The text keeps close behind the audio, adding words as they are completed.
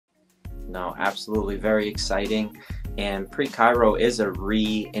No, absolutely. Very exciting. And Pre-Chiro is a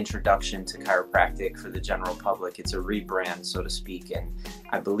reintroduction to chiropractic for the general public. It's a rebrand, so to speak. And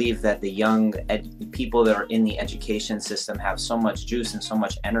I believe that the young people that are in the education system have so much juice and so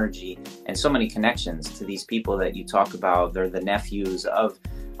much energy and so many connections to these people that you talk about. They're the nephews of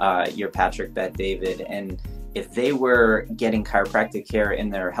your Patrick Bet David. And if they were getting chiropractic care in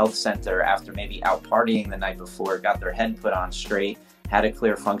their health center after maybe out partying the night before, got their head put on straight, had a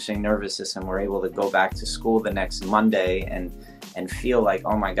clear functioning nervous system, were able to go back to school the next Monday and feel like,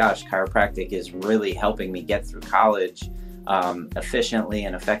 oh my gosh, chiropractic is really helping me get through college efficiently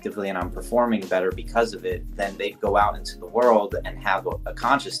and effectively, and I'm performing better because of it, then they'd go out into the world and have a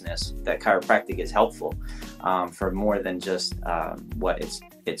consciousness that chiropractic is helpful for more than just what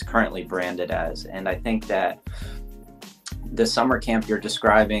it's currently branded as. And I think that the summer camp you're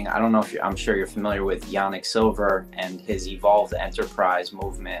describing, I don't know if I'm sure you're familiar with Yannick Silver and his Evolved Enterprise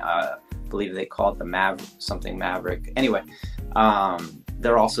movement. I believe they call it the Maverick. Anyway,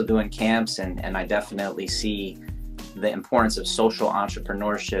 they're also doing camps, and I definitely see the importance of social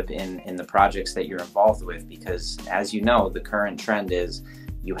entrepreneurship in the projects that you're involved with, because as you know, the current trend is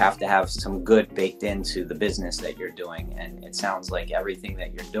you have to have some good baked into the business that you're doing. And it sounds like everything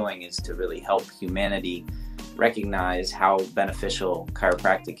that you're doing is to really help humanity recognize how beneficial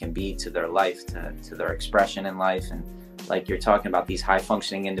chiropractic can be to their life, to their expression in life. And like you're talking about, these high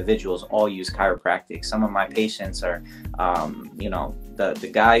functioning individuals all use chiropractic. Some of my patients are,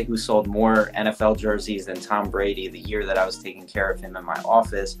 the guy who sold more NFL jerseys than Tom Brady the year that I was taking care of him in my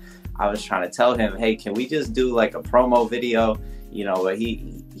office. I was trying to tell him, hey, can we just do like a promo video? But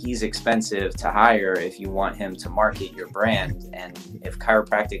he's expensive to hire if you want him to market your brand. And if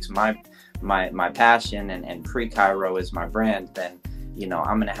chiropractic's my passion and Pre-Chiro is my brand, then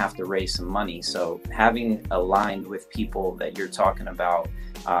I'm gonna have to raise some money. So having aligned with people that you're talking about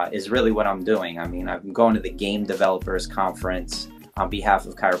is really what I'm doing. I mean, I'm going to the Game Developers Conference on behalf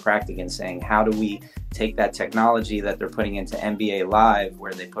of chiropractic and saying, how do we take that technology that they're putting into NBA Live,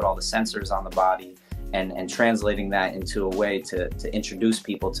 where they put all the sensors on the body, and translating that into a way to introduce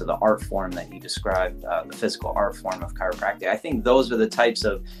people to the art form that you described, the physical art form of chiropractic. I think those are the types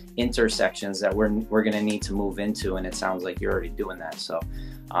of intersections that we're going to need to move into, and it sounds like you're already doing that. So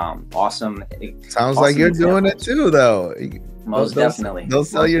awesome. Sounds like you're doing it too, though. Most definitely. Don't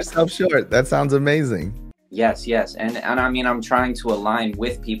sell yourself short. That sounds amazing. Yes. And I mean, I'm trying to align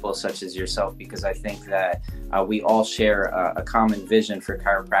with people such as yourself, because I think that we all share a common vision for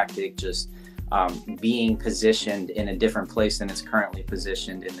chiropractic, just being positioned in a different place than it's currently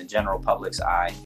positioned in the general public's eye.